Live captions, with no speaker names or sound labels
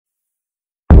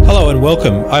Hello and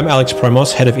welcome. I'm Alex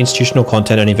Proimos, Head of Institutional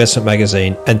Content and Investment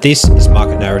Magazine, and this is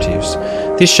Market Narratives.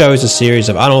 This show is a series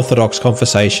of unorthodox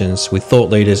conversations with thought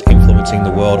leaders influencing the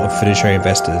world of fiduciary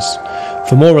investors.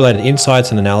 For more related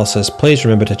insights and analysis, please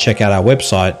remember to check out our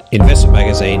website,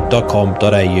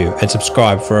 investmentmagazine.com.au, and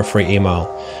subscribe for a free email.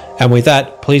 And with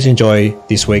that, please enjoy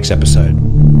this week's episode.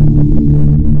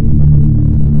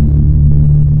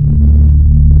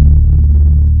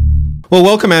 Well,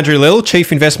 welcome Andrew Lill,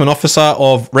 Chief Investment Officer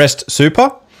of Rest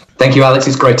Super. Thank you, Alex.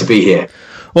 It's great to be here.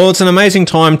 Well, it's an amazing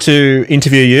time to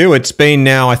interview you. It's been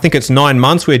now, I think it's 9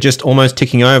 months. We're just almost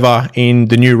ticking over in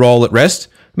the new role at Rest.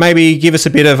 Maybe give us a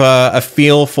bit of a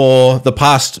feel for the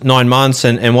past 9 months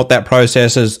and what that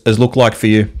process has looked like for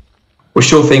you. Well,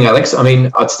 sure thing, Alex. I mean,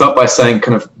 I'd start by saying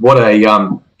kind of what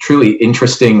a truly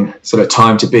interesting sort of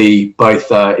time to be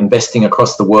both investing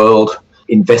across the world,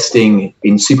 investing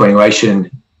in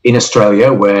superannuation in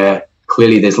Australia, where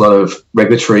clearly there's a lot of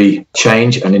regulatory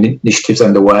change and initiatives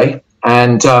underway.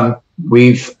 And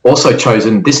we've also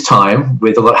chosen this time,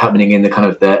 with a lot happening in the kind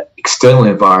of the external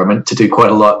environment, to do quite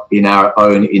a lot in our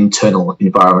own internal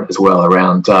environment as well,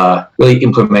 around really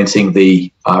implementing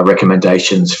the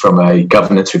recommendations from a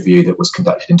governance review that was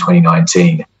conducted in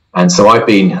 2019. And so I've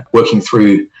been working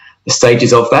through the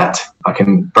stages of that. I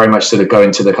can very much sort of go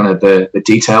into the kind of the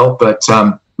detail, but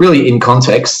really, in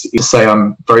context, you say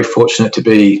I'm very fortunate to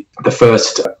be the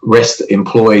first Rest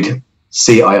employed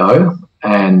CIO,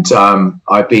 and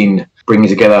I've been bringing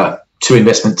together two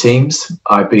investment teams.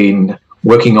 I've been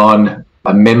working on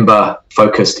a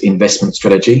member-focused investment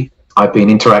strategy. I've been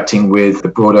interacting with the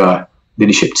broader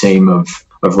leadership team of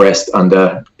Rest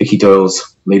under Vicky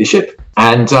Doyle's leadership,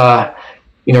 and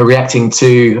reacting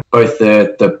to both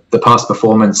the past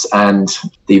performance and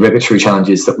the regulatory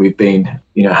challenges that we've been,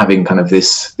 having kind of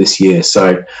this year.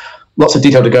 So lots of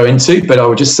detail to go into, but I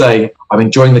would just say I'm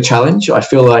enjoying the challenge. I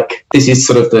feel like this is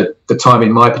sort of the time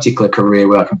in my particular career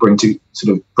where I can bring to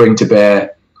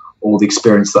bear all the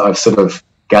experience that I've sort of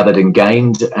gathered and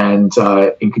gained, and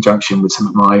in conjunction with some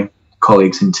of my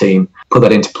colleagues and team, put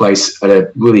that into place at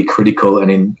a really critical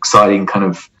and exciting kind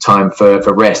of time for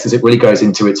Rest, as it really goes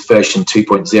into its version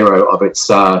 2.0 of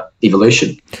its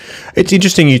evolution. It's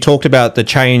interesting you talked about the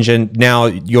change and now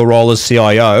your role as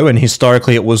CIO, and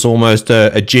historically it was almost a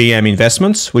GM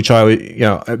investments, which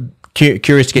I'm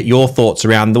curious to get your thoughts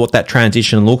around what that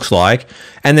transition looks like.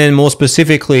 And then more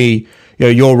specifically,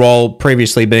 your role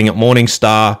previously being at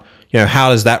Morningstar, how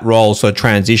does that role sort of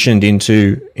transitioned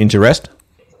into Rest?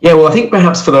 Yeah, well, I think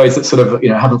perhaps for those that sort of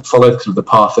haven't followed sort of the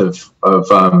path of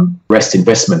Rest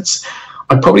investments,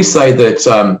 I'd probably say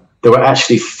that there were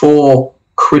actually four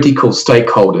critical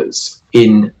stakeholders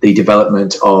in the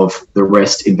development of the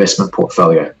Rest investment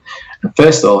portfolio. And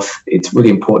first off, it's really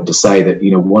important to say that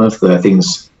one of the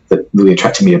things that really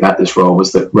attracted me about this role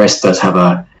was that Rest does have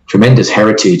a tremendous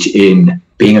heritage in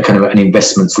being a kind of an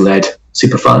investments-led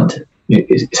super fund.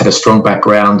 It's had a strong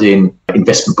background in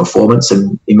investment performance,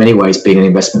 and in many ways being an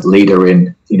investment leader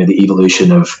in the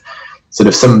evolution of sort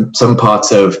of some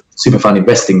parts of super fund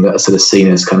investing that are sort of seen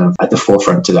as kind of at the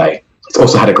forefront today. It's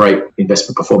also had a great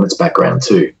investment performance background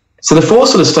too. So the four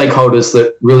sort of stakeholders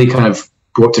that really kind of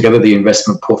brought together the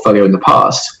investment portfolio in the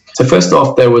past. So first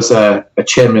off, there was a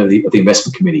chairman of the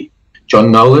investment committee.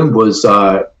 John Nolan was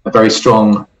a very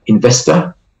strong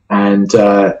investor, and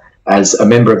as a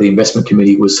member of the investment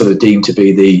committee was sort of deemed to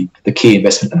be the key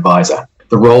investment advisor.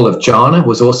 The role of Jana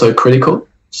was also critical.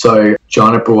 So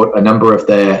Jana brought a number of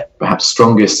their perhaps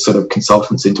strongest sort of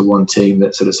consultants into one team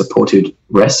that sort of supported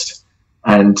Rest.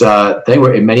 And they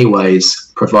were in many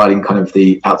ways providing kind of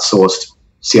the outsourced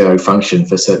CIO function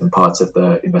for certain parts of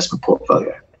the investment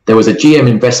portfolio. There was a GM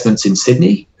Investments in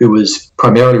Sydney who was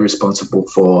primarily responsible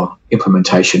for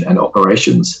implementation and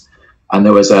operations. And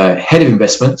there was a head of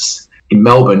investments in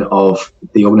Melbourne of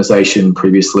the organisation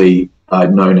previously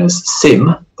known as SIM,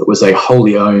 that was a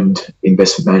wholly owned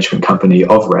investment management company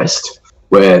of Rest,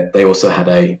 where they also had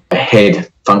a head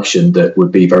function that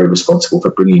would be very responsible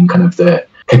for bringing kind of the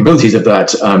capabilities of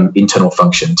that internal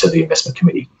function to the investment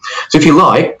committee. So if you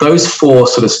like, those four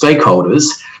sort of stakeholders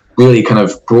really kind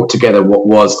of brought together what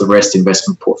was the Rest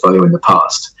investment portfolio in the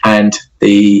past. And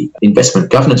the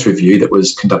investment governance review that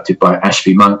was conducted by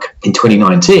Ashby Monk in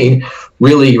 2019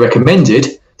 really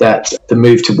recommended that the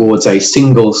move towards a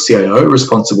single CIO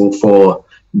responsible for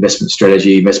investment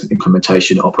strategy, investment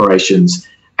implementation, operations,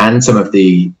 and some of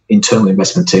the internal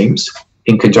investment teams,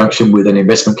 in conjunction with an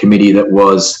investment committee that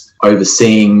was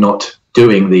overseeing, not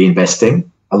doing the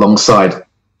investing, alongside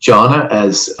Jana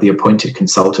as the appointed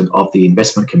consultant of the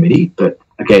investment committee, but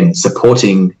again,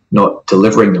 supporting, not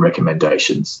delivering the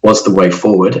recommendations was the way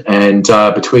forward. And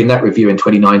between that review in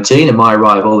 2019 and my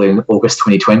arrival in August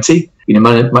 2020,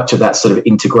 much of that sort of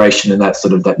integration and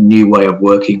that new way of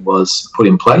working was put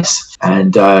in place.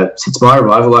 And since my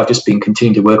arrival, I've just been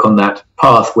continuing to work on that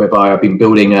path whereby I've been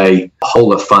building a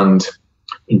whole of fund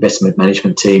investment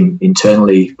management team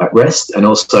internally at Rest, and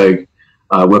also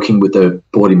working with the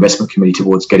board investment committee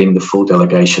towards getting the full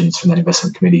delegations from that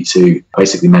investment committee to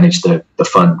basically manage the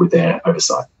fund with their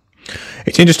oversight.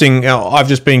 It's interesting. I've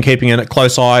just been keeping a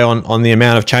close eye on the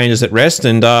amount of changes at Rest,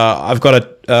 and I've got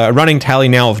a running tally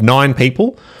now of 9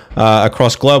 people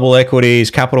across global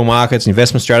equities, capital markets,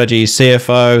 investment strategies,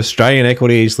 CFO, Australian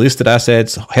equities, listed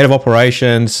assets, head of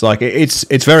operations. Like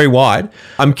it's very wide.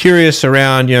 I'm curious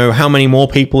around, how many more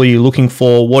people are you looking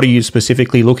for? What are you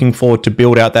specifically looking for to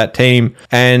build out that team?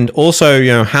 And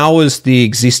also, how was the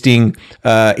existing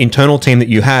internal team that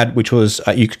you had, which was,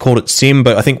 you called it SIM,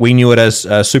 but I think we knew it as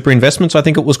Super Investments, I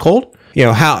think it was called.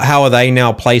 How are they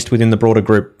now placed within the broader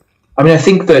group? I mean, I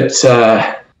think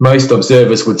that most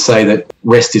observers would say that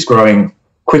Rest is growing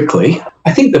quickly.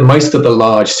 I think that most of the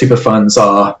large super funds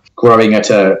are growing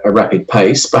at a rapid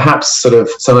pace. Perhaps sort of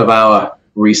some of our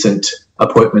recent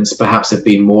appointments perhaps have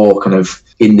been more kind of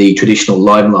in the traditional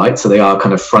limelight. So they are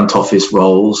kind of front office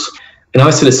roles. And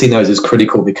I sort of see those as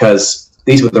critical because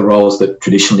these were the roles that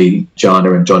traditionally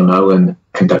Jana and John Nolan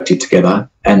conducted together.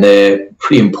 And they're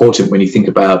pretty important when you think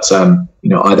about,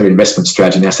 either investment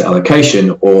strategy and asset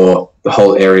allocation or the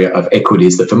whole area of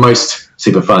equities that for most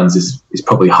super funds is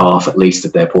probably half at least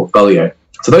of their portfolio.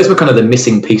 So those were kind of the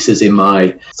missing pieces in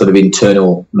my sort of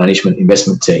internal management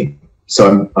investment team.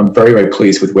 So I'm very, very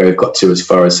pleased with where we've got to as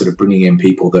far as sort of bringing in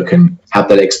people that can have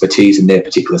that expertise in their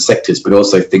particular sectors, but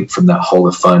also think from that whole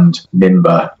of fund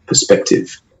member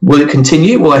perspective. Will it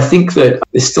continue? Well, I think that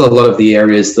there's still a lot of the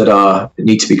areas that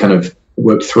need to be kind of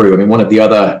worked through. I mean, one of the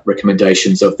other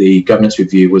recommendations of the governance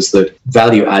review was that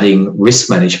value-adding risk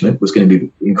management was going to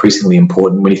be increasingly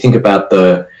important. When you think about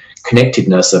the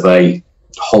connectedness of a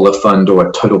whole of fund or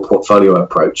a total portfolio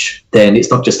approach, then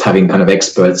it's not just having kind of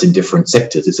experts in different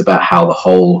sectors. It's about how the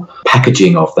whole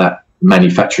packaging of that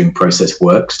manufacturing process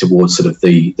works towards sort of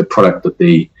the product that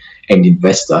the end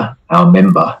investor, our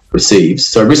member, receives.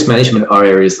 So risk management are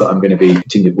areas that I'm going to be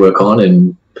continuing to work on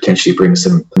and potentially bring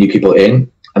some new people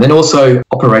in. And then also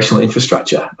operational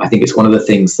infrastructure. I think it's one of the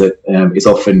things that is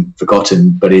often forgotten,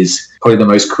 but is probably the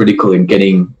most critical in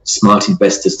getting smart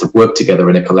investors to work together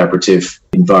in a collaborative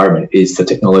environment is the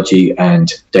technology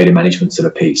and data management sort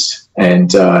of piece.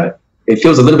 And it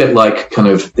feels a little bit like kind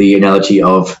of the analogy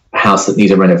of a house that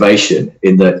needs a renovation,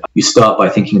 in that you start by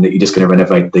thinking that you're just going to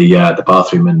renovate the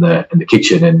bathroom and the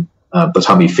kitchen, and by the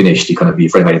time you've finished,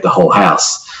 you've renovated the whole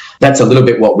house. That's a little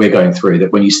bit what we're going through,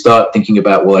 that when you start thinking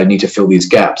about, well, I need to fill these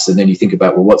gaps, and then you think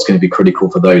about, well, what's going to be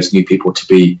critical for those new people to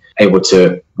be able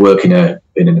to work in an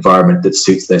environment that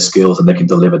suits their skills and they can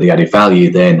deliver the added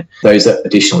value, then those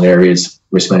additional areas,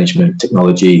 risk management,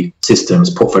 technology,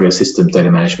 systems, portfolio systems, data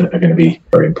management, are going to be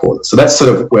very important. So that's sort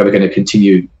of where we're going to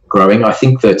continue growing. I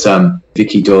think that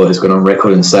Vicky Doyle has gone on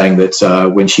record in saying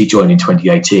that when she joined in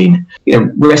 2018,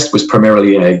 Rest was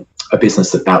primarily a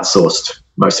business that outsourced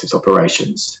most of its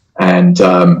operations. And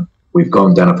we've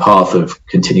gone down a path of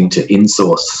continuing to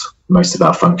insource most of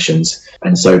our functions.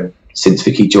 And so since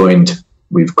Vicky joined,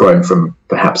 we've grown from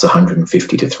perhaps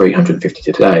 150 to 350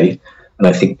 today. And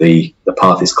I think the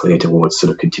path is clear towards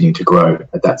sort of continuing to grow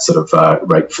at that sort of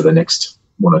rate for the next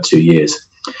 1 or 2 years.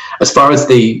 As far as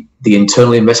the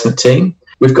internal investment team,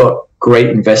 we've got great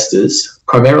investors,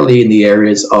 primarily in the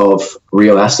areas of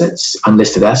real assets,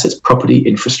 unlisted assets, property,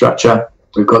 infrastructure.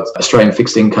 We've got Australian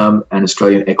fixed income and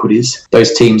Australian equities.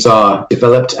 Those teams are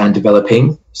developed and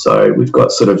developing. So we've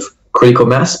got sort of critical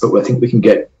mass, but I think we can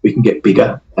get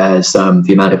bigger as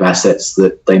the amount of assets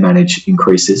that they manage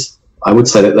increases. I would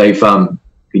say that they've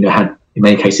had in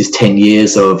many cases 10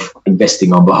 years of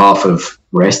investing on behalf of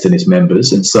Rest and its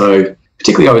members. And so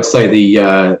particularly I would say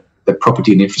the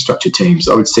property and infrastructure teams,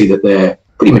 I would see that they're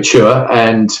pretty mature,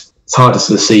 and it's hard to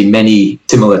sort of see many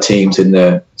similar teams in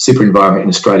the super environment in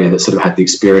Australia that sort of had the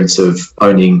experience of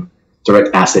owning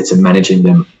direct assets and managing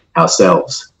them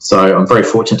ourselves. So I'm very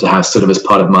fortunate to have sort of as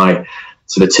part of my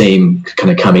sort of team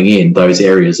kind of coming in those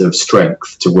areas of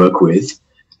strength to work with,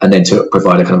 and then to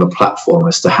provide a kind of a platform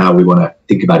as to how we want to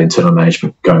think about internal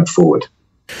management going forward.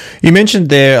 You mentioned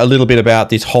there a little bit about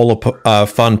this whole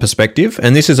fund perspective,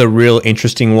 and this is a real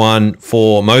interesting one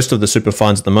for most of the super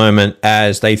funds at the moment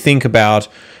as they think about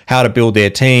how to build their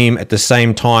team, at the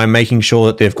same time making sure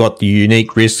that they've got the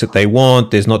unique risks that they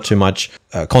want. There's not too much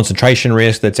concentration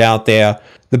risk that's out there.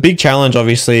 The big challenge,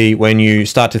 obviously, when you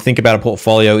start to think about a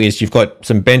portfolio is you've got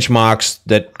some benchmarks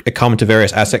that come to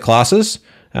various asset classes,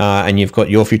 and you've got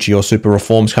your future, your super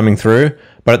reforms coming through.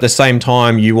 But at the same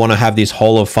time, you want to have this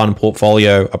whole of fund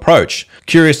portfolio approach.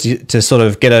 Curious to sort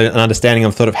of get an understanding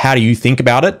of sort of how do you think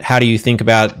about it? How do you think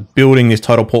about building this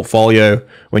total portfolio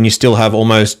when you still have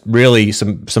almost really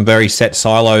some very set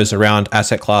silos around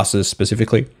asset classes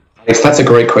specifically? Alex, that's a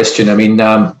great question. I mean,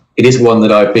 it is one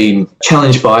that I've been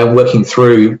challenged by and working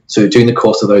through sort of during the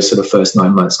course of those sort of first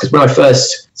 9 months. Because when I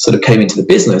first sort of came into the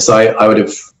business, I would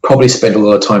have probably spent a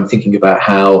lot of time thinking about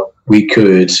how we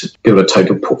could build a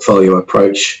total portfolio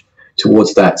approach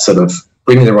towards that, sort of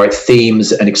bringing the right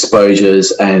themes and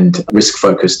exposures and risk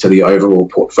focus to the overall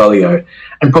portfolio,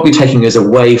 and probably taking us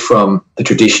away from the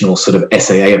traditional sort of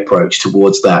SAA approach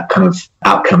towards that kind of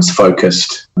outcomes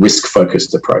focused, risk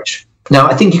focused approach. Now,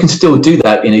 I think you can still do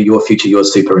that in a your future, your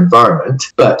super environment,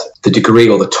 but the degree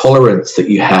or the tolerance that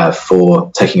you have for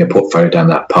taking a portfolio down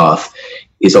that path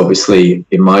is obviously,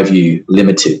 in my view,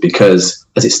 limited, because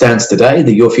as it stands today,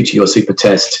 the your future, your super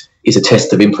test is a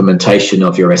test of implementation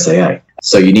of your SAA.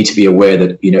 So you need to be aware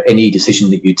that, any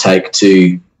decision that you take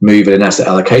to move at an asset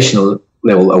allocation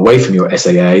level away from your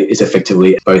SAA is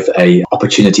effectively both a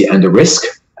opportunity and a risk,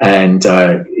 and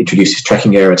introduces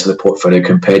tracking error to the portfolio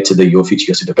compared to the your future,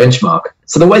 your super benchmark.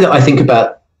 So the way that I think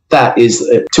about that is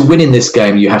to win in this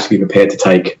game, you have to be prepared to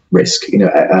take risk.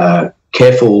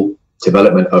 Careful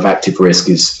development of active risk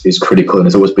is critical, and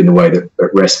has always been the way that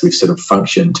at Rest we've sort of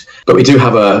functioned. But we do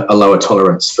have a lower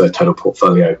tolerance for total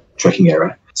portfolio tracking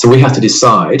error. So we have to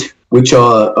decide which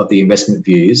are of the investment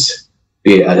views,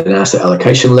 be it at an asset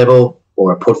allocation level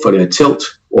or a portfolio tilt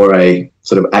or a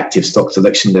sort of active stock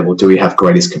selection level, do we have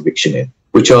greatest conviction in?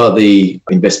 Which are the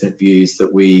investment views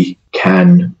that we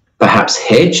can perhaps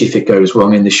hedge if it goes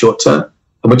wrong in the short term,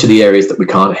 and which are the areas that we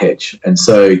can't hedge? And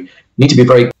so you need to be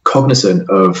very cognizant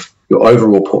of your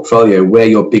overall portfolio, where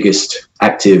your biggest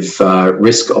active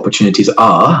risk opportunities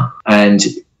are, and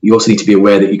you also need to be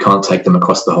aware that you can't take them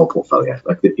across the whole portfolio.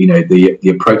 Like the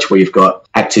approach where you've got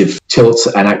active tilts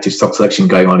and active stock selection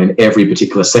going on in every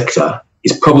particular sector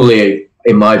is probably,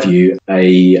 in my view,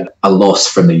 a loss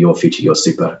from the your future, your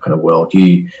super kind of world.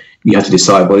 You have to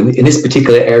decide, well, in this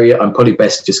particular area, I'm probably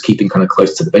best just keeping kind of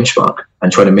close to the benchmark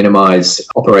and trying to minimize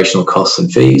operational costs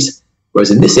and fees. Whereas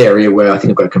in this area where I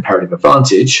think I've got a comparative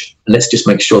advantage, and let's just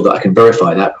make sure that I can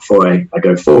verify that before I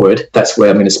go forward, that's where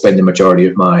I'm going to spend the majority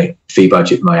of my fee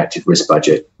budget, my active risk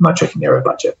budget, my tracking error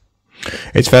budget.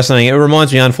 It's fascinating. It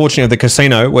reminds me, unfortunately, of the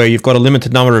casino where you've got a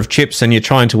limited number of chips and you're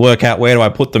trying to work out where do I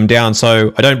put them down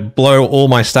so I don't blow all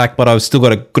my stack, but I've still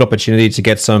got a good opportunity to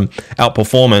get some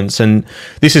outperformance. And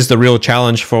this is the real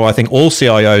challenge for, I think, all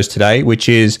CIOs today, which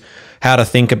is how to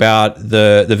think about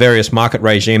the various market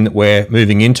regime that we're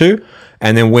moving into,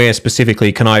 and then where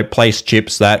specifically can I place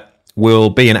chips that will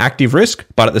be an active risk,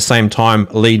 but at the same time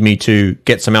lead me to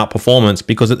get some outperformance.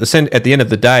 Because at the end of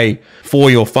the day,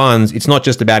 for your funds, it's not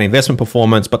just about investment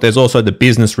performance, but there's also the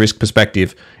business risk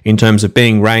perspective in terms of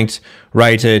being ranked,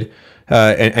 rated,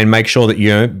 and make sure that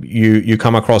you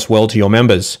come across well to your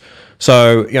members.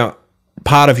 So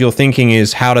part of your thinking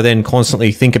is how to then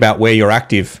constantly think about where you're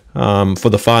active for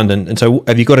the fund. And so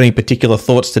have you got any particular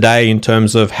thoughts today in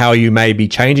terms of how you may be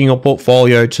changing your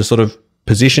portfolio to sort of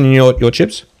position your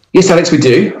chips? Yes, Alex, we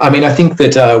do. I mean, I think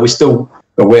that we're still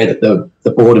aware that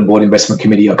the board and board investment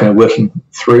committee are kind of working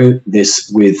through this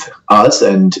with us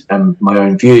and my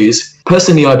own views.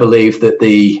 Personally, I believe that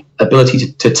the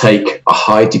ability to take a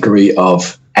high degree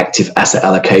of active asset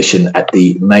allocation at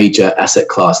the major asset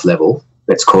class level,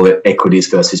 let's call it equities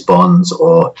versus bonds,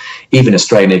 or even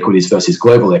Australian equities versus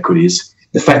global equities,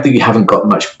 the fact that you haven't got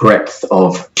much breadth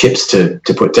of chips to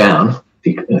put down,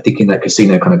 I think in that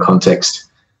casino kind of context,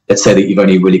 let's say that you've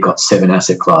only really got 7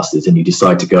 asset classes and you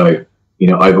decide to go,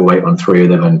 overweight on 3 of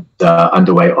them and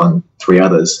underweight on 3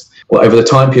 others. Well, over the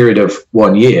time period of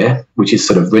 1 year, which is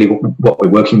sort of really what we're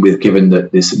working with, given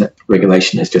that this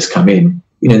regulation has just come in,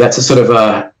 that's a sort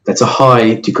of that's a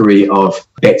high degree of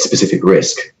bet-specific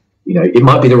risk. It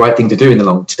might be the right thing to do in the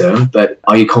long term, but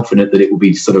are you confident that it will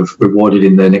be sort of rewarded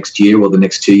in the next year or the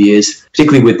next 2 years,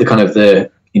 particularly with the kind of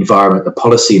the environment, the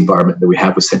policy environment that we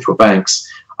have with central banks?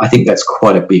 I think that's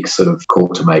quite a big sort of call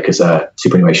to make as a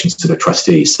superannuation sort of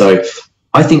trustee. So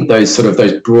I think those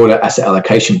broader asset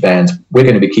allocation bands, we're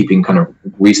going to be keeping kind of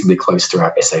reasonably close to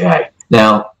our SAA.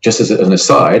 Now, just as an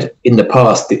aside, in the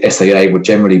past, the SAA would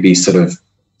generally be sort of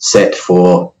set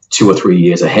for 2 or 3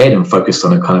 years ahead and focused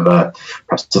on a kind of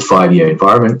perhaps a 5-year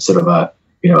environment, sort of a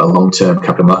long-term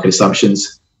capital market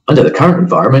assumptions. Under the current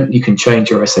environment, you can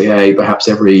change your SAA perhaps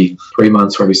every 3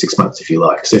 months or every 6 months if you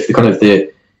like. So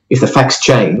if the facts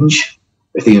change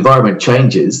if the environment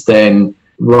changes, then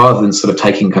rather than sort of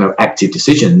taking kind of active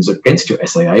decisions against your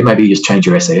SAA, maybe you just change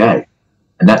your SAA.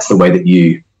 And that's the way that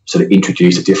you sort of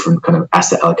introduce a different kind of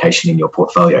asset allocation in your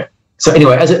portfolio. So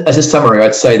anyway, as a summary,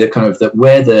 I'd say that kind of that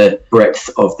where the breadth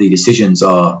of the decisions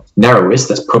are narrowest,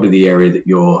 that's probably the area that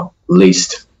you're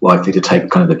least likely to take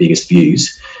kind of the biggest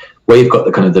views. Where you've got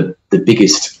the kind of the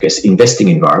biggest, I guess, investing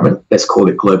environment, let's call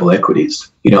it global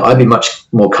equities. I'd be much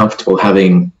more comfortable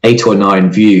having 8 or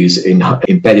 9 views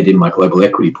embedded in my global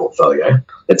equity portfolio.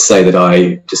 Let's say that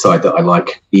I decide that I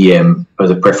like EM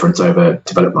as a preference over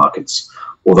developed markets,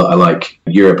 or that I like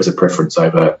Europe as a preference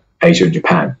over Asia and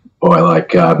Japan, or I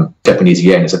like Japanese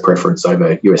yen as a preference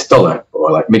over US dollar, or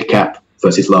I like mid cap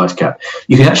versus large cap.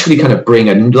 You can actually kind of bring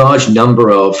a large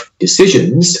number of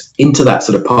decisions into that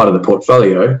sort of part of the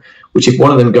portfolio, which if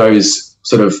one of them goes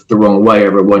sort of the wrong way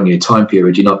over a 1 year time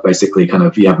period, you're not basically kind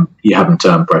of, you haven't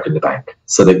broken the bank.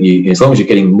 So that as long as you're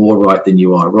getting more right than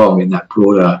you are wrong in that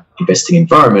broader investing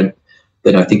environment,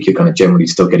 then I think you're kind of generally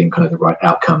still getting kind of the right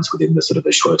outcomes within the sort of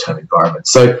the shorter term environment.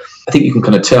 So I think you can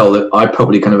kind of tell that I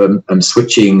probably kind of am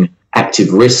switching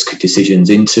active risk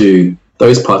decisions into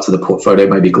those parts of the portfolio,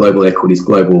 maybe global equities,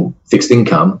 global fixed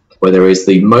income, where there is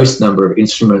the most number of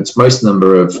instruments, most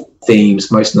number of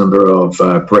themes, most number of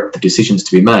breadth of decisions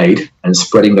to be made, and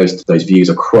spreading those views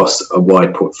across a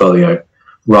wide portfolio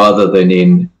rather than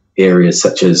in areas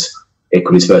such as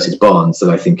equities versus bonds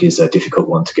that I think is a difficult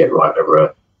one to get right over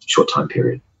a short time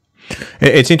period.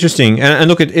 It's interesting. And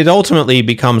look, it ultimately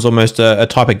becomes almost a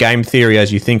type of game theory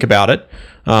as you think about it.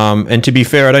 And to be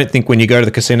fair, I don't think when you go to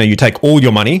the casino, you take all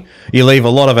your money. You leave a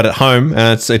lot of it at home,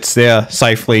 and it's there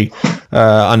safely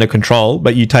under control.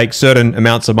 But you take certain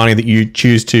amounts of money that you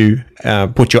choose to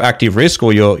put your active risk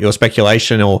or your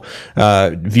speculation or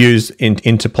views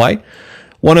into play.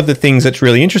 One of the things that's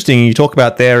really interesting you talk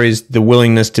about there is the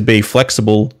willingness to be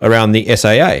flexible around the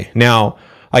SAA. Now,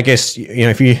 I guess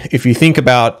if you think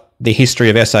about the history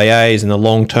of SAAs and the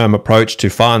long-term approach to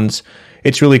funds,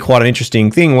 it's really quite an interesting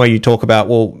thing where you talk about,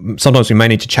 well, sometimes we may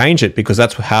need to change it because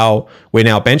that's how we're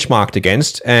now benchmarked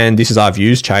against, and this is our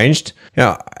views changed.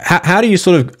 How do you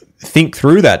sort of think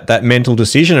through that mental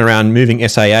decision around moving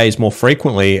SAAs more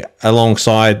frequently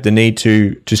alongside the need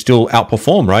to still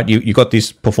outperform, right? You got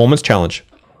this performance challenge.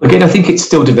 Again, I think it's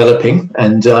still developing,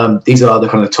 and these are the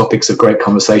kind of topics of great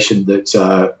conversation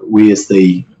that we as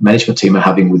the management team are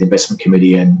having with investment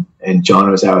committee and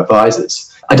Jana as our advisors.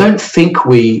 I don't think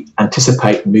we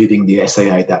anticipate moving the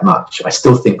SAA that much. I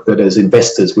still think that as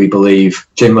investors, we believe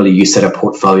generally you set a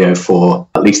portfolio for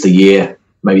at least a year,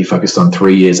 maybe focused on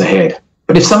 3 years ahead.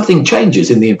 But if something changes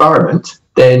in the environment,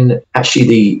 then actually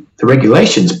the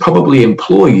regulations probably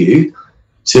implore you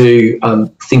to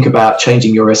think about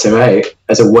changing your SAA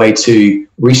as a way to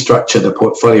restructure the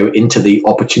portfolio into the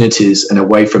opportunities and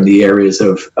away from the areas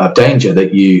of danger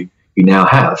that you now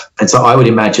have. And so I would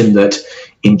imagine that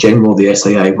in general, the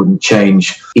SAA wouldn't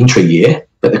change intra-year,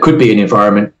 but there could be an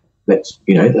environment that,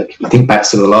 like you think back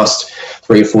to the last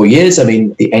 3 or 4 years. I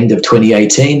mean, the end of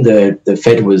 2018, the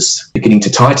Fed was beginning to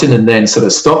tighten and then sort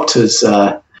of stopped as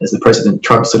the President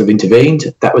Trump sort of intervened.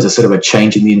 That was a sort of a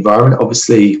change in the environment.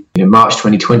 Obviously, March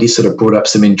 2020 sort of brought up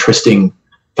some interesting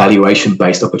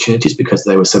valuation-based opportunities because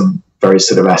there were some very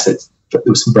sort of assets, there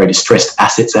were some very distressed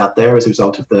assets out there as a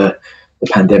result of the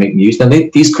pandemic news. Now,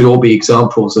 these could all be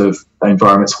examples of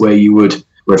environments where you would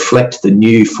reflect the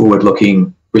new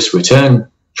forward-looking risk-return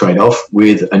trade-off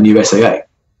with a new SAA.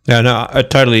 Yeah, no, I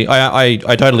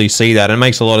totally see that. It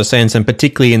makes a lot of sense, and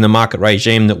particularly in the market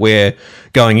regime that we're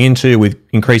going into with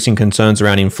increasing concerns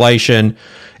around inflation,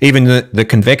 even the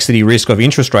convexity risk of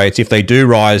interest rates. If they do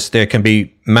rise, there can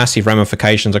be massive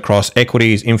ramifications across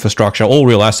equities, infrastructure. All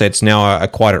real assets now are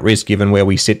quite at risk given where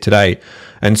we sit today.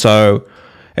 And so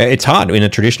it's hard in a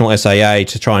traditional SAA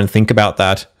to try and think about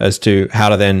that as to how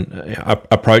to then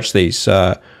approach these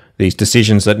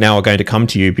decisions that now are going to come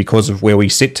to you because of where we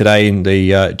sit today in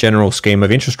the general scheme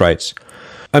of interest rates.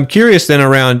 I'm curious then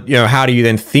around, how do you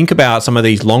then think about some of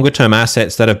these longer term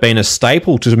assets that have been a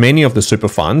staple to many of the super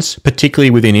funds, particularly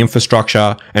within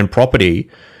infrastructure and property.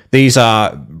 These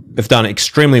have done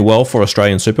extremely well for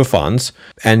Australian super funds,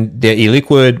 and they're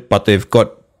illiquid, but they've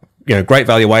got great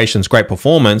valuations, great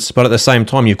performance, but at the same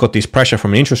time, you've got this pressure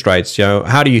from interest rates.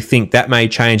 How do you think that may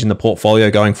change in the portfolio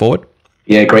going forward?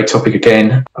 Yeah, great topic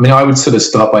again. I mean, I would sort of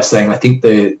start by saying I think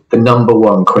the number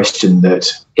one question that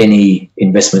any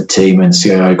investment team and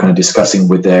CIO kind of discussing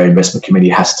with their investment committee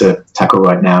has to tackle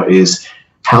right now is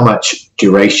how much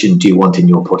duration do you want in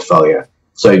your portfolio?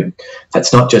 So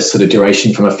that's not just sort of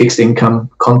duration from a fixed income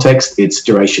context, it's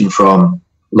duration from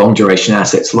long duration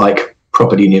assets like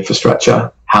property and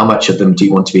infrastructure. how much of them do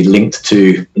you want to be linked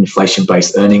to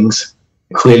inflation-based earnings?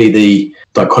 Clearly, the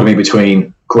dichotomy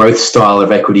between growth style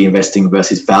of equity investing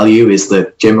versus value is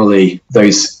that generally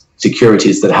those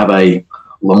securities that have a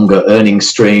longer earnings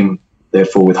stream,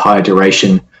 therefore with higher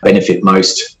duration, benefit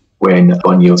most when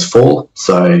bond yields fall.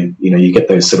 So, you get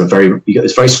those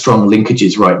very strong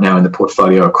linkages right now in the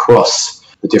portfolio across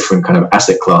the different kind of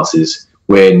asset classes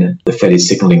when the Fed is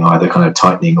signaling either kind of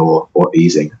tightening or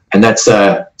easing. And that's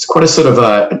it's quite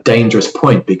a dangerous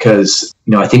point, because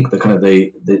I think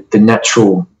the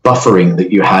natural buffering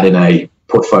that you had in a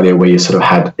portfolio where you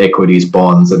had equities,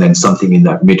 bonds, and then something in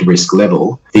that mid-risk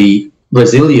level, the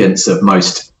resilience of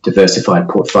most diversified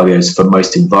portfolios for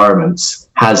most environments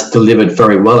has delivered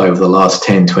very well over the last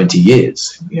 10, 20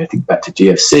 years. Think back to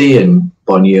GFC and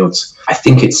bond yields. I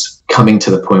think it's coming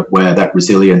to the point where that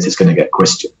resilience is going to get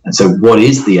questioned. And so what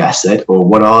is the asset, or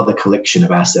what are the collection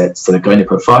of assets that are going to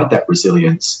provide that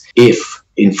resilience if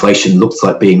inflation looks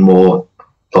like being more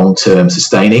long-term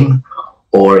sustaining,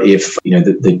 or if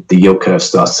the yield curve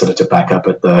starts to back up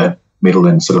at the middle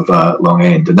and long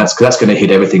end? And that's going to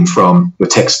hit everything from your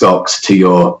tech stocks to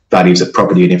your values of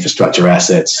property and infrastructure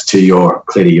assets to your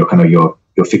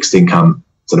fixed income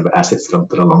assets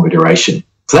that are longer duration.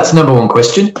 So that's the number one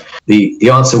question. The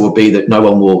answer will be that no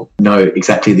one will know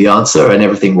exactly the answer, and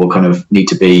everything will need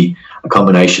to be a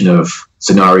combination of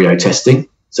scenario testing.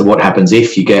 So what happens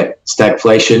if you get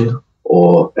stagflation,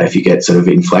 or if you get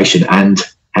inflation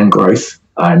and growth?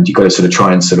 And you've got to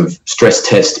try and stress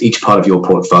test each part of your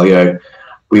portfolio.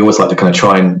 We always like to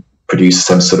try and produce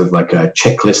some a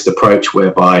checklist approach,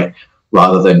 whereby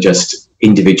rather than just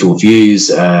individual views,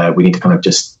 we need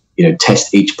to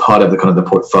test each part of the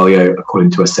portfolio according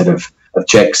to a set of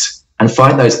checks, and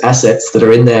find those assets that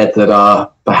are in there that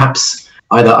are perhaps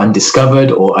either undiscovered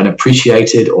or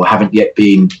unappreciated, or haven't yet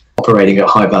been operating at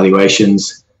high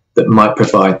valuations, that might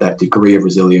provide that degree of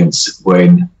resilience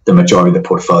when the majority of the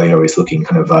portfolio is looking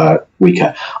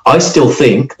weaker. I still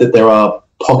think that there are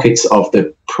pockets of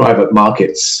the private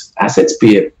markets assets,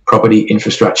 be it property,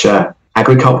 infrastructure,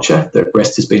 agriculture, that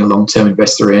Rest has been a long-term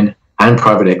investor in, and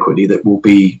private equity, that will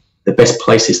be the best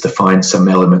places to find some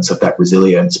elements of that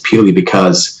resilience, purely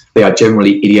because they are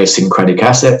generally idiosyncratic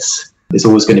assets. There's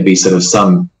always going to be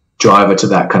some driver to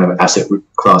that asset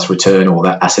class return, or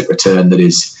that asset return that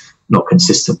is not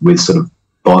consistent with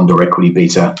bond or equity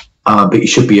beta. But you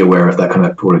should be aware of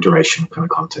that broader duration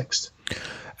context.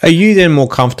 Are you then more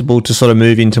comfortable to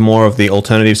move into more of the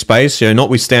alternative space,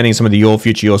 notwithstanding some of the your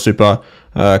future, your super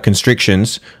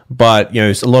constrictions, but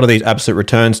a lot of these absolute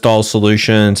return style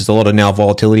solutions, there's a lot of now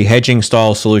volatility hedging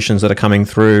style solutions that are coming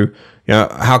through.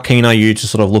 How keen are you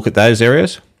to look at those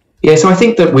areas? Yeah, so I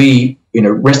think that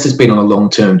Rest has been on a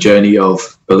long-term journey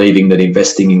of believing that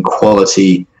investing in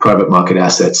quality private market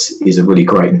assets is a really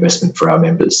great investment for our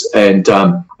members. And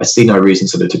I see no reason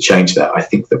to change that. I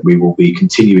think that we will be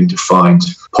continuing to find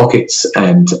pockets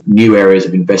and new areas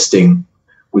of investing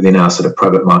within our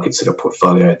private market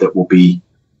portfolio that will be,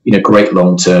 great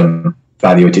long-term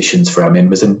value additions for our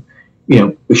members. And,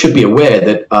 we should be aware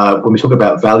that when we talk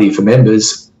about value for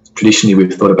members, traditionally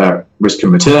we've thought about risk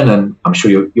and return, and I'm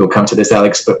sure you'll come to this,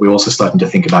 Alex, but we're also starting to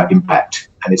think about impact.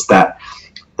 And it's that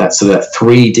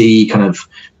 3D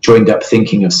joined up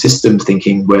thinking of system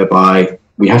thinking, whereby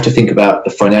we have to think about the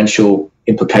financial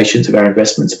implications of our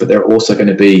investments, but they're also going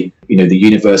to be, the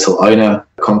universal owner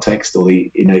context, or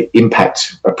the,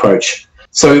 impact approach.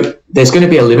 So there's going to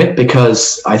be a limit,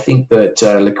 because I think that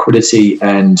liquidity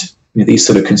and these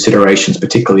considerations,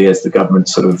 particularly as the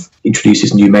government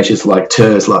introduces new measures like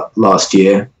TERS last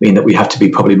year, mean that we have to be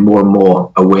probably more and more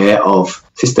aware of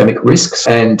systemic risks.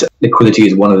 And liquidity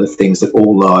is one of the things that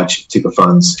all large super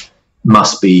funds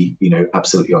must be,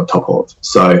 absolutely on top of.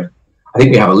 So I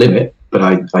think we have a limit, but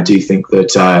I do think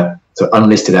that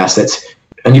unlisted assets.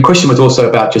 And your question was also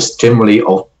about just generally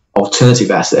alternative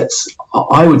assets.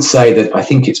 I would say that I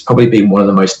think it's probably been one of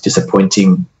the most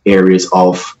disappointing areas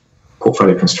of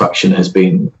portfolio construction, has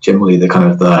been generally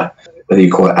the whether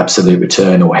you call it absolute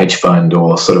return or hedge fund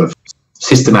or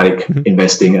systematic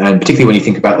investing, and particularly when you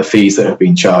think about the fees that have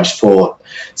been charged for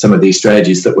some of these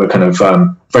strategies that were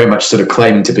very much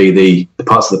claiming to be the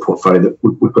parts of the portfolio that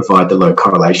would provide the low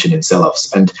correlation in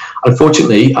sell-offs. And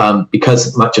unfortunately,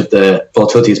 because much of the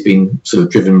volatility has been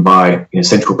driven by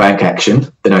central bank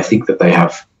action, then I think that they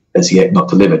have as yet not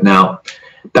delivered. Now,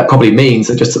 that probably means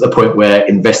that just at the point where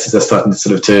investors are starting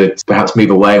to perhaps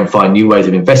move away and find new ways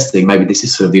of investing, maybe this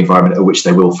is the environment at which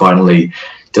they will finally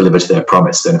deliver to their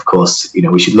promise. And of course,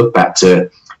 we should look back to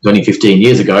only 15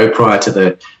 years ago, prior to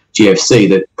the GFC,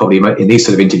 that probably in these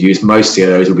interviews, most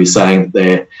CEOs will be saying that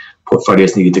their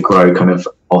portfolios needed to grow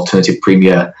alternative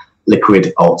premier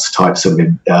liquid alts type sort of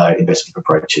investment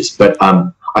approaches. But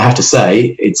I have to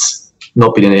say, it's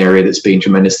not been an area that's been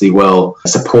tremendously well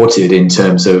supported in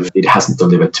terms of it hasn't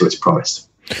delivered to its promise.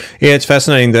 Yeah, it's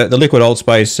fascinating. The liquid alt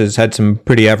space has had some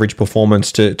pretty average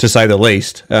performance, to say the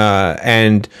least.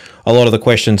 And a lot of the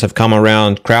questions have come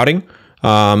around crowding,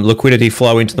 liquidity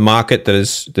flow into the market that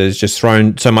has just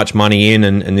thrown so much money in,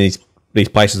 and these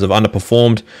places have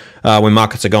underperformed when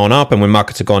markets are going up, and when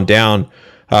markets have gone down,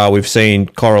 we've seen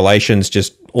correlations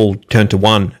just all turn to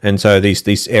one, and so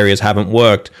these areas haven't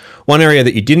worked. One area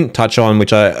that you didn't touch on,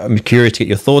 which I'm curious to get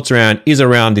your thoughts around, is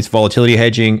around this volatility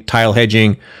hedging, tail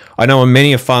hedging. I know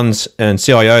many of funds and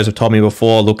CIOs have told me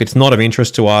before, look, it's not of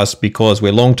interest to us because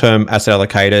we're long-term asset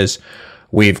allocators.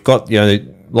 We've got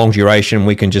long duration.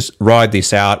 We can just ride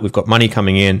this out. We've got money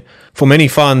coming in. For many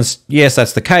funds, yes,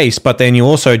 that's the case, but then you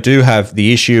also do have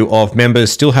the issue of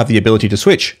members still have the ability to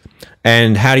switch.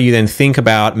 And how do you then think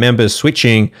about members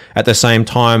switching at the same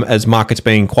time as markets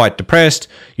being quite depressed?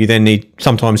 You then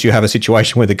sometimes you have a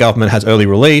situation where the government has early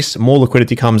release, more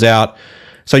liquidity comes out.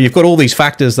 So you've got all these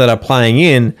factors that are playing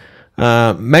in.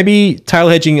 Maybe tail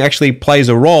hedging actually plays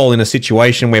a role in a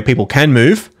situation where people can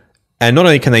move, and not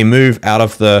only can they move out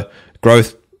of the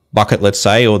growth bucket, let's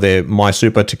say, or their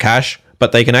MySuper to cash,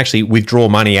 but they can actually withdraw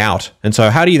money out. And so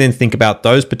how do you then think about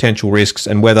those potential risks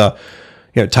and whether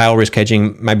tail risk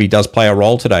hedging maybe does play a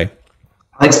role today?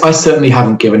 Alex, I certainly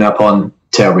haven't given up on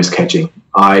tail risk hedging.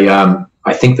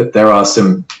 I think that there are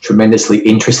some tremendously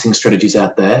interesting strategies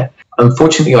out there.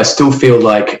 Unfortunately, I still feel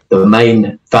like the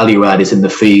main value add is in the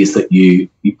fees that you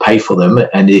pay for them.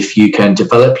 And if you can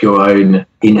develop your own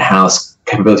in-house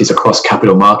capabilities across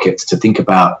capital markets to think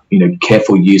about,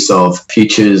 careful use of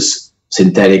futures,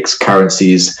 synthetics,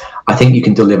 currencies, I think you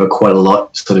can deliver quite a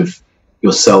lot sort of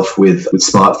yourself with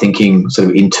smart thinking sort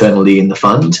of internally in the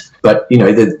fund. But,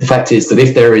 the fact is that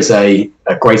if there is a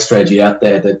great strategy out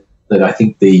there that I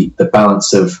think the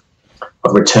balance of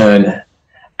return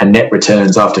and net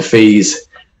returns after fees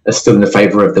are still in the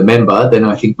favor of the member, then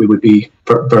I think we would be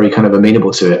very kind of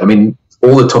amenable to it. I mean,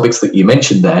 all the topics that you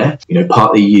mentioned there,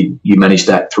 partly you manage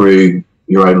that through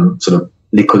your own sort of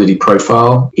liquidity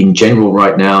profile. In general,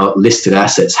 right now, listed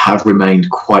assets have remained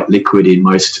quite liquid in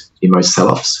most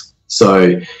sell-offs.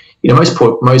 So,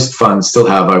 most funds still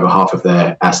have over half of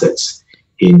their assets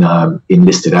in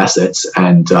listed assets,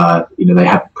 and they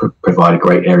have provided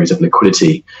great areas of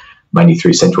liquidity, mainly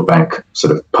through central bank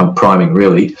sort of pump priming,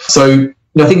 really. So,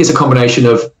 I think it's a combination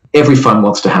of every fund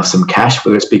wants to have some cash,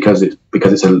 whether it's because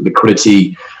it's a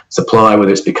liquidity supply,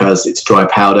 whether it's because it's dry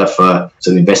powder for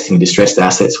sort of investing in distressed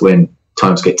assets when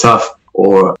times get tough,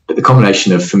 or the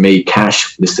combination of, for me,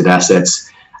 cash, listed assets,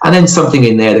 and then something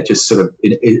in there that just sort of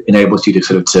enables you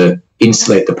to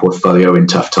insulate the portfolio in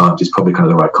tough times is probably kind of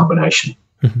the right combination.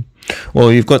 Mm-hmm.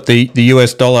 Well, you've got the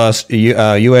US dollar,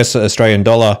 US Australian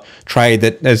dollar trade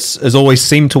that has always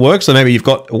seemed to work. So maybe you've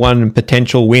got one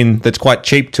potential win that's quite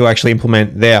cheap to actually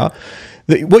implement there.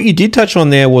 What you did touch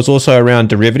on there was also around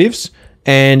derivatives.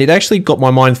 And it actually got my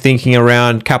mind thinking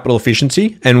around capital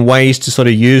efficiency and ways to sort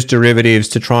of use derivatives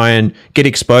to try and get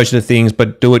exposure to things,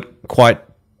 but do it quite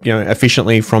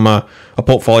efficiently from a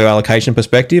portfolio allocation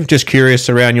perspective. Just curious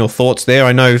around your thoughts there.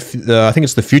 I know, I think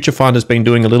it's the Future Fund has been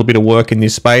doing a little bit of work in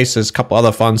this space, as a couple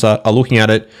other funds are looking at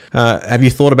it. Have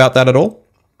you thought about that at all?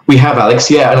 We have,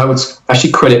 Alex, yeah. And I would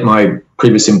actually credit my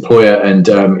previous employer and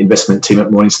investment team at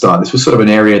Morningstar. This was sort of an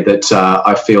area that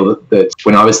I feel that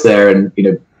when I was there and,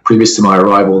 previous to my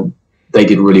arrival, they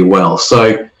did really well. So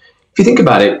if you think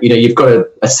about it, you've got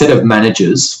a set of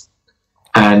managers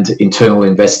and internal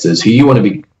investors who you want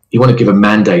to give a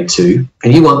mandate to,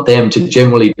 and you want them to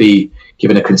generally be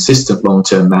given a consistent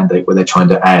long-term mandate where they're trying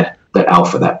to add that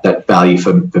alpha, that value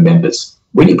for members.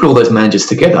 When you put all those managers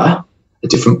together at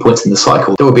different points in the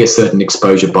cycle, there will be a certain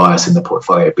exposure bias in the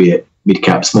portfolio, be it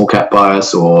mid-cap, small-cap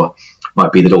bias, or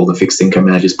might be that all the fixed income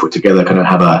managers put together kind of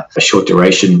have a short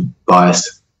duration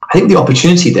bias. I think the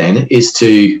opportunity then is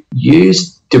to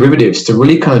use derivatives to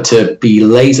really kind of to be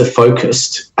laser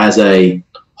focused as a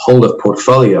whole of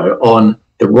portfolio on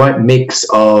the right mix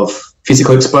of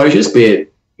physical exposures, be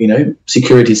it,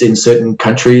 securities in certain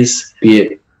countries,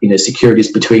 be it,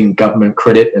 securities between government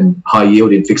credit and high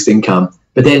yield in fixed income.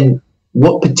 But then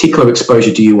what particular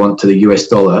exposure do you want to the US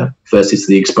dollar versus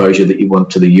the exposure that you want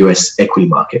to the US equity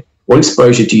market? What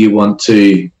exposure do you want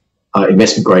to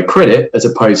investment grade credit as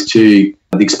opposed to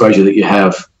the exposure that you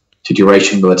have to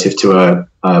duration relative to a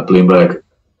Bloomberg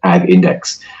Ag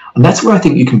index? And that's where I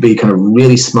think you can be kind of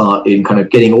really smart in kind of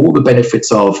getting all the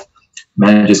benefits of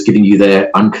managers giving you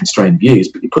their unconstrained views,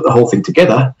 but you put the whole thing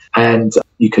together and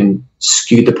you can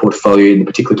skew the portfolio in the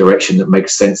particular direction that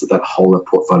makes sense of that whole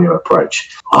portfolio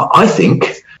approach. I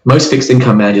think most fixed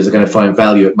income managers are going to find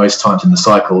value at most times in the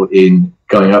cycle in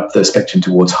going up the spectrum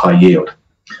towards high yield.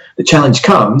 The challenge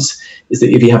comes is that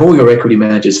if you have all your equity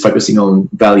managers focusing on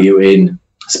value in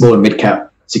small and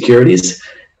mid-cap securities,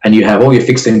 and you have all your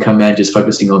fixed income managers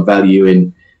focusing on value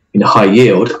in high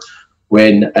yield,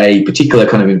 when a particular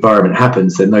kind of environment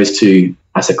happens, then those two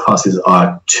asset classes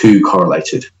are too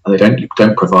correlated, and they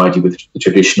don't provide you with the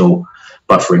traditional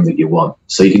buffering that you want.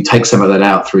 So you can take some of that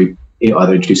out through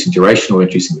either introducing duration or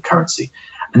introducing the currency.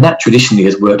 And that traditionally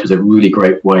has worked as a really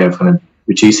great way of kind of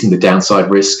reducing the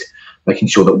downside risk, making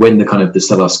sure that when the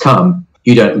sell-offs come,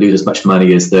 you don't lose as much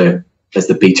money as the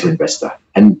beta investor.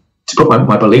 And to put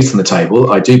my beliefs on the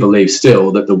table, I do believe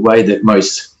still that the way that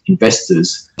most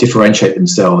investors differentiate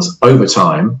themselves over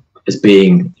time as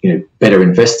being better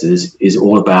investors is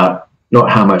all about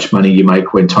not how much money you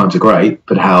make when times are great,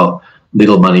 but how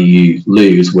little money you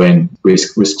lose when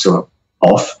risks are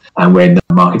off and when the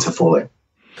markets are falling.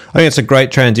 I think it's a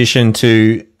great transition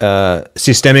to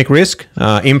systemic risk,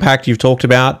 impact you've talked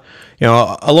about. A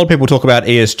lot of people talk about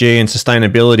ESG and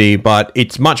sustainability, but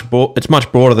it's much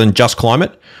broader than just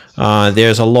climate.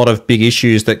 There's a lot of big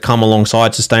issues that come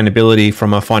alongside sustainability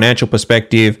from a financial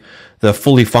perspective, the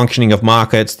fully functioning of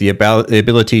markets, the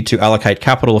ability to allocate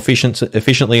capital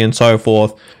efficiently, and so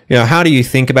forth. How do you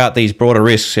think about these broader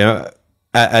risks?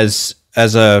 As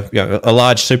a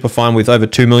large super fund with over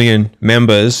 2 million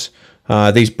members,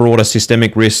 these broader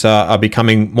systemic risks are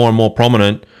becoming more and more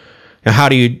prominent. How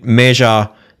do you measure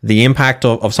the impact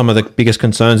of some of the biggest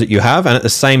concerns that you have, and at the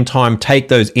same time take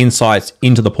those insights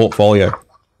into the portfolio?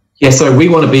 Yeah, so we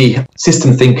want to be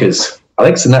system thinkers,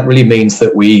 Alex, and that really means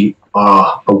that we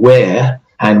are aware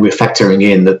and we're factoring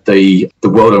in that the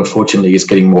world, unfortunately, is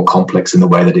getting more complex in the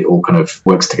way that it all kind of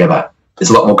works together. There's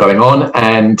a lot more going on,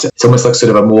 and it's almost like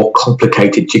sort of a more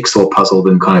complicated jigsaw puzzle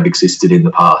than kind of existed in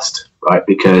the past, right?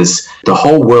 Because the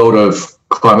whole world of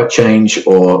climate change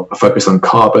or a focus on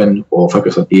carbon or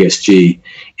focus on ESG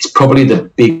is probably the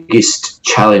biggest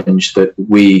challenge that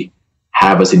we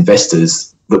have as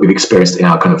investors that we've experienced in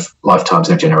our kind of lifetimes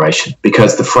in our generation,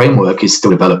 because the framework is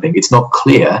still developing. It's not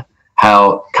clear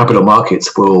how capital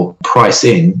markets will price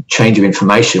in change of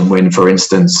information when, for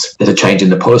instance, there's a change in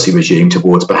the policy regime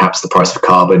towards perhaps the price of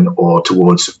carbon or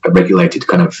towards a regulated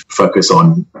kind of focus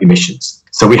on emissions.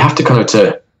 So we have to kind of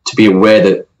to be aware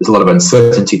that there's a lot of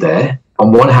uncertainty there.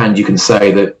 On one hand, you can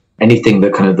say that anything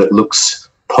that looks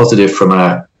positive from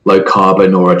a low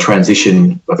carbon or a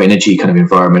transition of energy kind of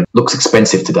environment looks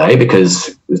expensive today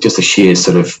because there's just a sheer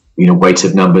sort of weight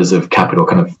of numbers of capital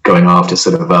kind of going after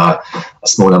sort of a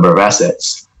small number of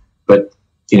assets. But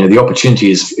the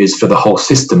opportunity is for the whole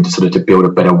system to build a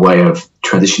better way of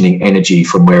transitioning energy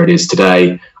from where it is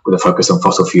today with a focus on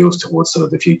fossil fuels towards sort of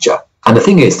the future. And the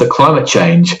thing is that climate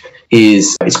change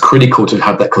is critical to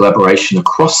have that collaboration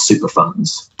across super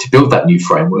funds to build that new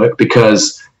framework,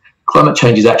 because climate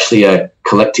change is actually a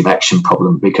collective action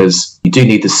problem, because you do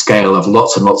need the scale of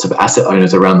lots and lots of asset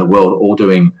owners around the world all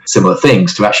doing similar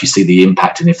things to actually see the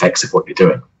impact and effects of what you're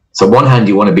doing. So on one hand,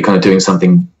 you want to be kind of doing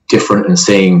something different and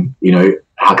seeing,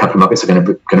 how capital markets are going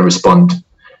to respond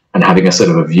and having a sort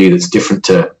of a view that's different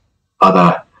to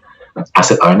other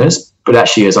asset owners. But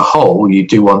actually, as a whole, you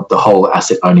do want the whole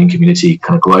asset owning community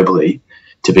kind of globally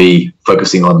to be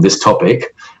focusing on this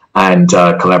topic and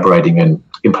collaborating and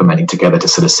implementing together to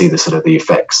sort of see the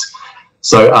effects.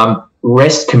 So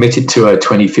REST committed to a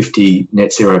 2050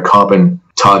 net zero carbon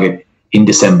target in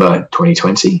December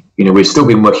 2020. We've still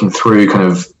been working through kind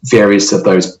of various of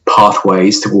those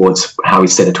pathways towards how we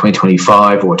set a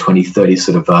 2025 or 2030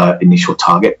 sort of initial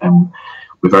target, and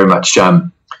we're very much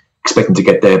expecting to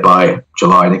get there by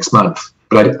July next month.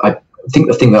 But I think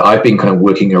the thing that I've been kind of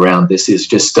working around this is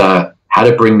just how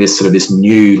to bring this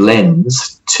new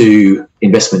lens to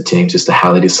investment teams as to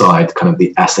how they decide kind of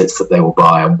the assets that they will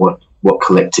buy and what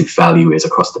collective value is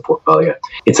across the portfolio.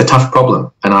 It's a tough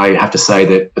problem. And I have to say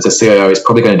that as a CIO, it's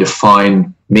probably going to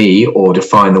define me or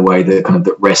define the way that kind of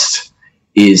that REST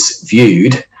is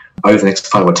viewed over the next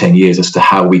 5 or 10 years as to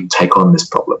how we take on this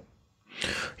problem.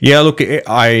 Yeah, look,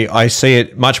 I see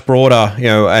it much broader,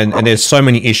 and there's so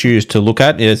many issues to look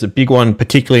at. There's a big one,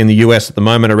 particularly in the US at the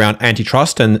moment, around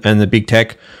antitrust and the big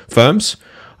tech firms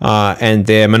and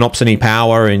their monopsony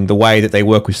power in the way that they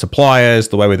work with suppliers,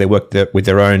 the way they work with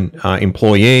their own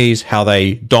employees, how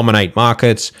they dominate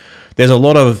markets. There's a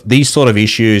lot of these sort of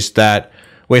issues that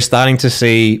we're starting to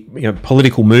see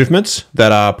political movements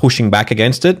that are pushing back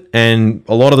against it, and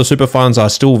a lot of the super funds are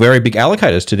still very big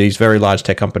allocators to these very large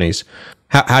tech companies.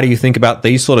 How do you think about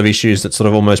these sort of issues that sort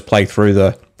of almost play through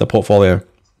the portfolio?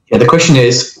 Yeah, the question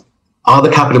is, are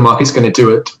the capital markets going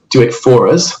to do it for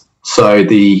us? So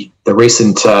the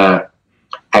recent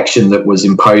action that was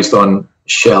imposed on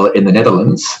Shell in the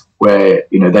Netherlands, where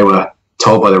they were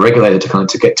told by the regulator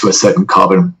to get to a certain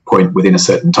carbon point within a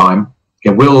certain time.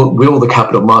 Will the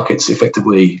capital markets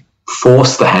effectively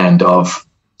force the hand of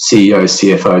CEOs,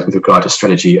 CFOs with regard to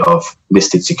strategy of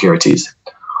listed securities?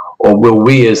 Or will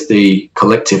we as the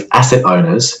collective asset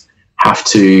owners have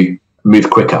to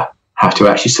move quicker, have to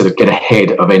actually sort of get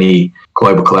ahead of any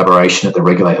global collaboration at the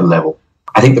regulator level?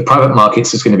 I think the private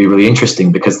markets is going to be really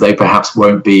interesting because they perhaps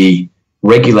won't be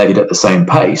regulated at the same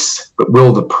pace, but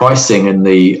will the pricing and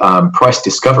the price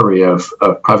discovery of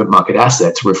private market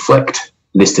assets reflect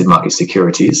listed market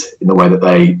securities in the way that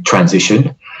they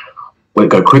transition? Will it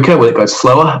go quicker? Will it go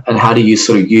slower? And how do you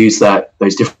sort of use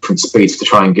those different speeds to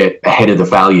try and get ahead of the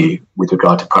value with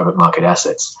regard to private market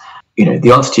assets?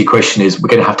 The answer to your question is we're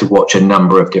going to have to watch a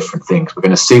number of different things. We're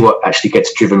going to see what actually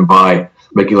gets driven by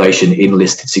regulation in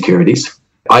listed securities.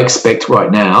 I expect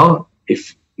right now,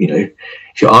 if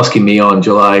you're asking me on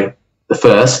July the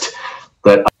 1st,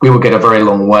 that we will get a very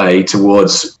long way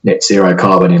towards net zero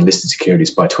carbon in listed securities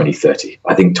by 2030.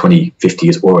 I think 2050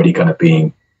 is already going to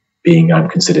being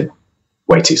considered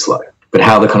way too slow. But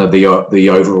how the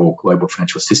overall global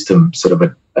financial system sort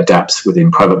of adapts within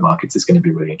private markets is going to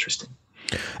be really interesting.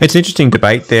 It's an interesting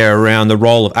debate there around the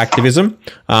role of activism,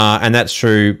 and that's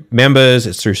through members,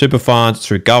 it's through super funds, it's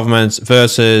through governments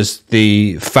versus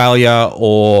the failure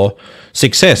or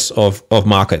success of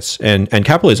markets and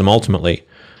capitalism ultimately.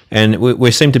 And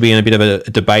we seem to be in a bit of a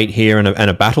debate here and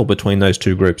a battle between those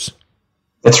two groups.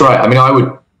 That's right. I mean, I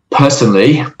would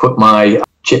personally put my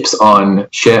chips on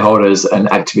shareholders and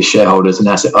activist shareholders and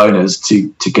asset owners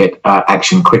to get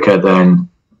action quicker than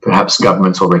perhaps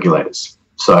governments or regulators.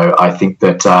 So I think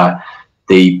that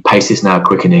the pace is now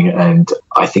quickening, and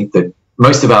I think that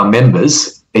most of our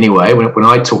members, anyway, when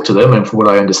I talk to them and from what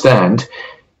I understand,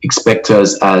 expect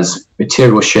us as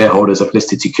material shareholders of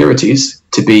listed securities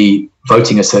to be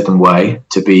voting a certain way,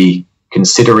 to be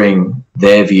considering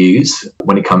their views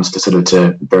when it comes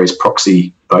to various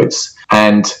proxy votes,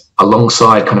 and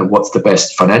alongside kind of what's the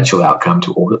best financial outcome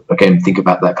to all, again, think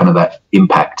about that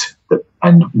impact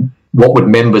and what would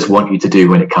members want you to do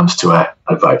when it comes to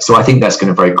a vote. So I think that's going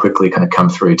to very quickly kind of come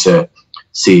through to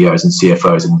CEOs and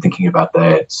CFOs and thinking about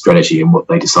their strategy and what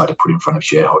they decide to put in front of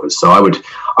shareholders. So I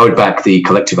would back the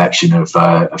collective action of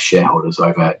shareholders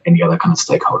over any other kind of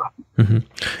stakeholder. Mm-hmm.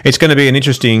 It's going to be an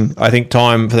interesting, I think,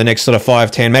 time for the next sort of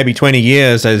 5, 10, maybe 20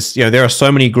 years, as there are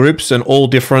so many groups and all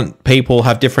different people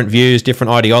have different views,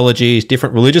 different ideologies,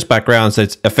 different religious backgrounds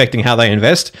that's affecting how they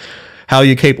invest. How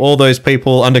you keep all those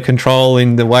people under control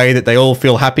in the way that they all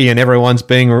feel happy and everyone's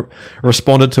being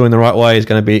responded to in the right way is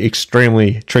going to be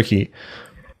extremely tricky.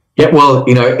 Yeah, well,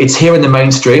 it's here in the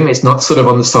mainstream. It's not sort of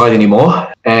on the side anymore.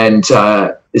 And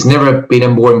there's never been a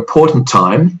more important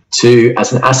time to,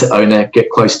 as an asset owner, get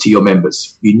close to your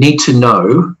members. You need to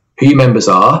know who your members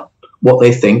are, what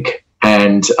they think,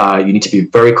 and you need to be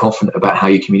very confident about how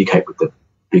you communicate with them.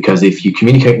 Because if you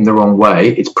communicate in the wrong way,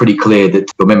 it's pretty clear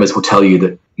that your members will tell you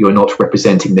that you're not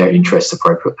representing their interests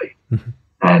appropriately. Mm-hmm.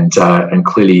 And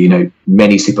clearly,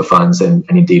 many super funds and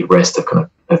indeed rest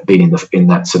have been in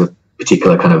that sort of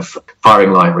particular kind of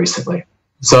firing line recently.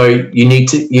 So you need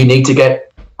to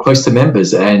get close to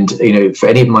members. And for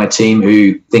any of my team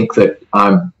who think that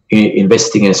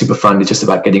investing in a super fund is just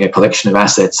about getting a collection of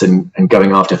assets and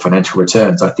going after financial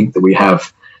returns, I think that we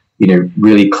have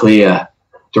really clear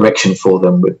direction for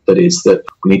them. That is that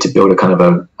we need to build a kind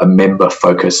of a member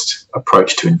focused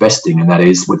approach to investing, and that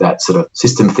is with that sort of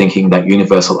system thinking, that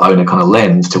universal owner kind of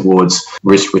lens towards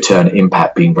risk return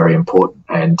impact being very important.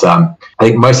 And I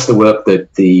think most of the work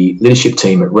that the leadership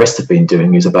team at Rest have been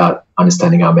doing is about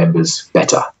understanding our members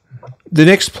better. The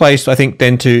next place I think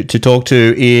then to talk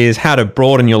to is how to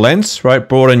broaden your lens, right?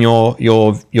 Broaden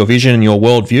your vision and your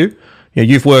worldview.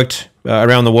 You've worked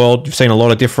around the world. You've seen a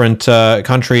lot of different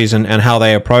countries and how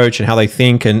they approach and how they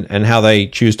think and how they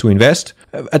choose to invest.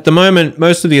 At the moment,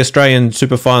 most of the Australian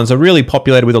super funds are really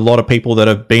populated with a lot of people that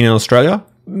have been in Australia,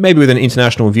 maybe with an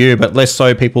international view, but less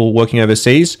so people working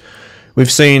overseas.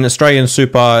 We've seen Australian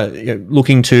super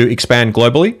looking to expand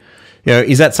globally.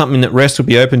 Is that something that Rest would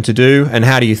be open to do? And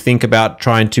how do you think about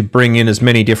trying to bring in as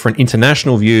many different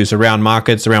international views around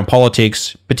markets, around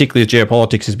politics, particularly as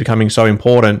geopolitics is becoming so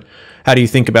important? How do you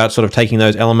think about sort of taking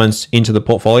those elements into the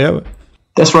portfolio?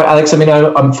 That's right, Alex. I mean,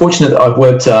 I'm fortunate that I've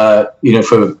worked,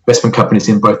 for investment companies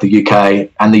in both the UK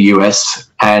and the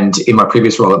US. And in my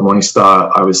previous role at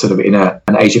Morningstar, I was sort of in an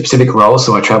Asia Pacific role.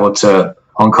 So I traveled to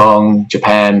Hong Kong,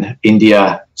 Japan,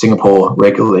 India, Singapore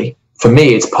regularly. For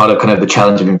me, it's part of kind of the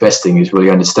challenge of investing is really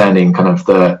understanding kind of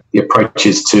the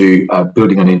approaches to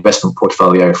building an investment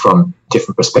portfolio from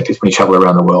different perspectives when you travel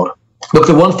around the world. Look,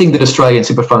 the one thing that Australian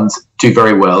super funds do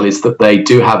very well is that they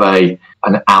do have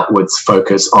an outwards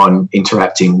focus on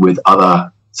interacting with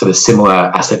other sort of similar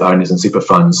asset owners and super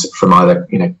funds from either,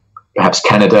 perhaps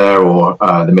Canada or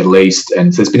the Middle East.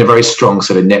 And so there's been a very strong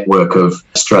sort of network of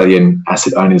Australian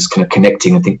asset owners kind of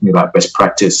connecting and thinking about best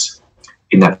practice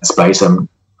in that space.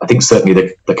 I think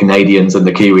certainly the Canadians and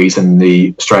the Kiwis and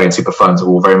the Australian super funds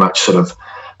will very much sort of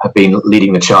have been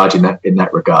leading the charge in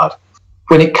that regard.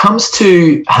 When it comes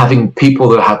to having people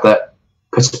that have that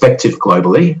perspective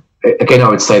globally, again, I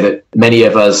would say that many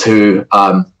of us who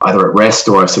either at rest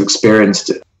or have sort of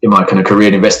experienced in my kind of career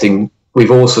in investing,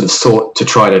 we've all sort of sought to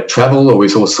try to travel, or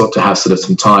we've all sought to have sort of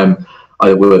some time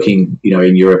either working,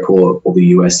 in Europe or the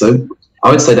US. So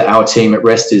I would say that our team at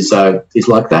Rest is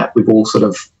like that. We've all sort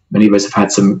of, many of us have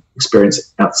had some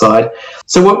experience outside.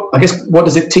 So what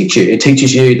does it teach you? It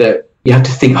teaches you that you have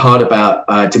to think hard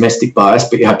about domestic bias,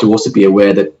 but you have to also be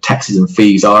aware that taxes and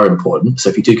fees are important. So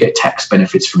if you do get tax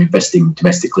benefits from investing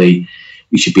domestically,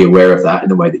 you should be aware of that in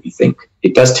the way that you think.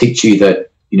 It does teach you that,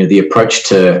 the approach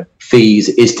to fees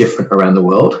is different around the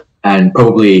world, and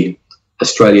probably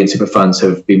Australian super funds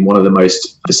have been one of the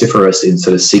most vociferous in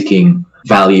sort of seeking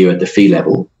value at the fee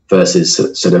level versus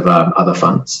sort of other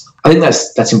funds. I think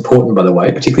that's important, by the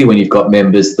way, particularly when you've got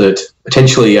members that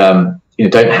potentially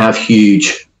don't have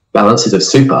huge balances of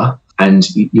super, and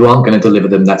you aren't going to deliver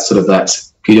them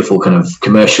that beautiful kind of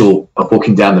commercial of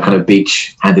walking down the kind of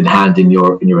beach hand in hand in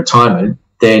your retirement.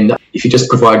 Then if you're just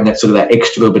providing that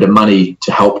extra little bit of money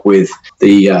to help with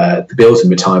the bills in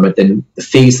retirement, then the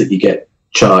fees that you get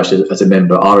charged as a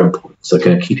member are important. So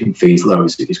kind of keeping fees low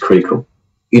is critical.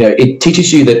 It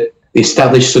teaches you that the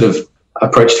established sort of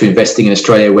approach to investing in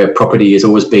Australia, where property is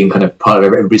always being kind of part of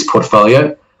everybody's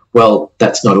portfolio, well,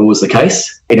 that's not always the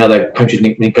case. In other countries,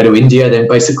 when you go to India, then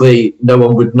basically no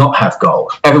one would not have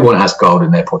gold. Everyone has gold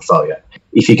in their portfolio.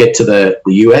 If you get to the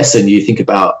US and you think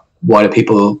about why do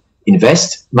people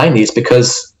invest, mainly it's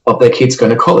because of their kids going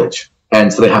to college.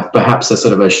 And so they have perhaps a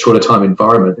sort of a shorter time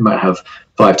environment. They might have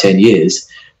 5-10 years.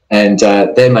 And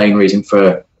their main reason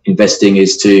for investing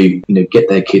is to get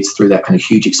their kids through that kind of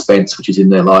huge expense, which is in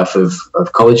their life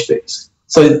of college fees.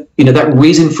 So, that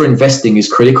reason for investing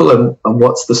is critical, and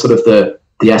what's the sort of the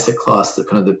asset class that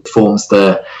kind of forms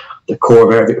the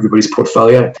core of everybody's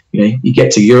portfolio. You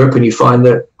get to Europe and you find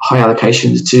that high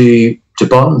allocations to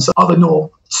bonds are the norm.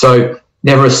 So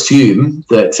never assume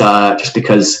that just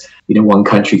because one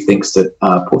country thinks that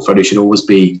portfolio should always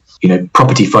be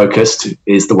property focused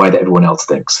is the way that everyone else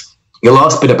thinks. Your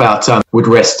last bit about would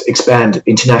Rest expand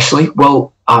internationally?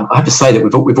 Well, I have to say that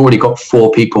we've already got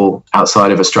 4 people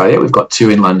outside of Australia. We've got 2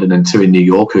 in London and 2 in New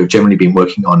York who have generally been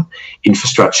working on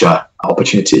infrastructure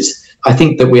opportunities. I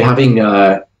think that we're having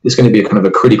there's going to be a kind of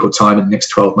a critical time in the next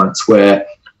 12 months where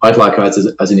I'd like us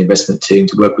as an investment team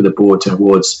to work with the board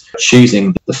towards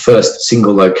choosing the first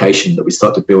single location that we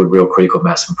start to build real critical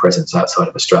mass and presence outside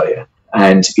of Australia.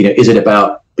 And, is it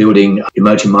about building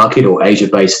emerging market or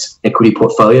Asia-based equity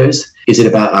portfolios? Is it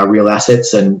about our real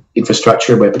assets and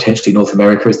infrastructure where potentially North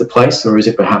America is the place? Or is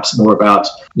it perhaps more about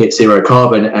net zero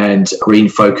carbon and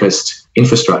green-focused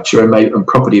infrastructure and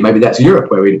property? Maybe that's Europe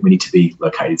where we need to be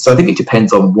located. So I think it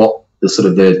depends on what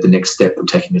the next step we're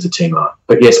taking as a team are.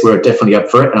 But yes, we're definitely up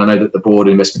for it. And I know that the board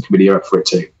and investment committee are up for it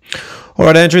too. All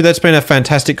right, Andrew, that's been a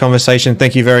fantastic conversation.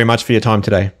 Thank you very much for your time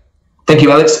today. Thank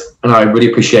you, Alex. And I really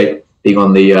appreciate being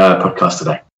on the podcast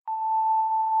today.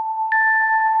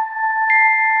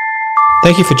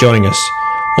 Thank you for joining us.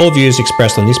 All views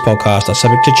expressed on this podcast are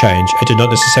subject to change and do not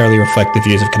necessarily reflect the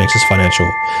views of Connexus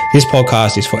Financial. This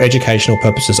podcast is for educational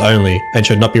purposes only and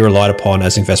should not be relied upon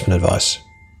as investment advice.